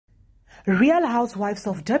Real Housewives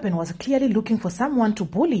of Durban was clearly looking for someone to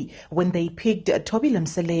bully when they picked Thobile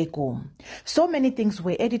Mseleku. So many things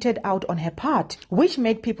were edited out on her part, which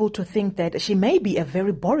made people to think that she may be a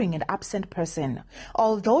very boring and absent person,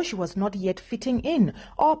 although she was not yet fitting in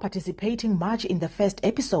or participating much in the first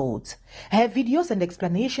episodes. Her videos and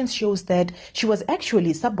explanations shows that she was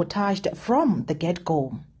actually sabotaged from the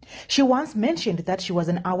get-go. She once mentioned that she was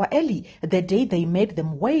an hour early the day they made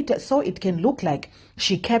them wait so it can look like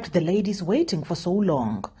she kept the ladies waiting for so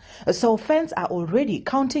long. So fans are already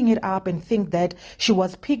counting it up and think that she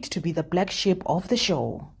was picked to be the black sheep of the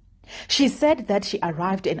show. She said that she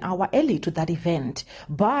arrived an hour early to that event,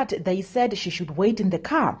 but they said she should wait in the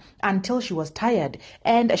car until she was tired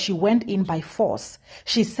and she went in by force.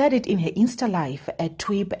 She said it in her Insta Live, a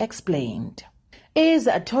tweet explained. Is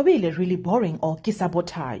Thobile really boring or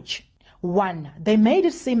sabotage? 1. They made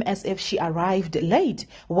it seem as if she arrived late,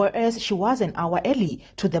 whereas she was an hour early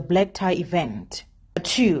to the black tie event.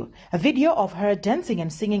 2. A video of her dancing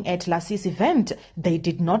and singing at Lassie's event they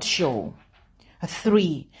did not show.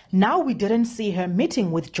 3. Now we didn't see her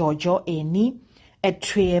meeting with Jojo any, a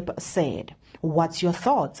trip said. What's your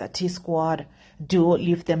thoughts, T-Squad? Do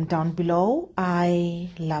leave them down below. I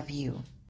love you.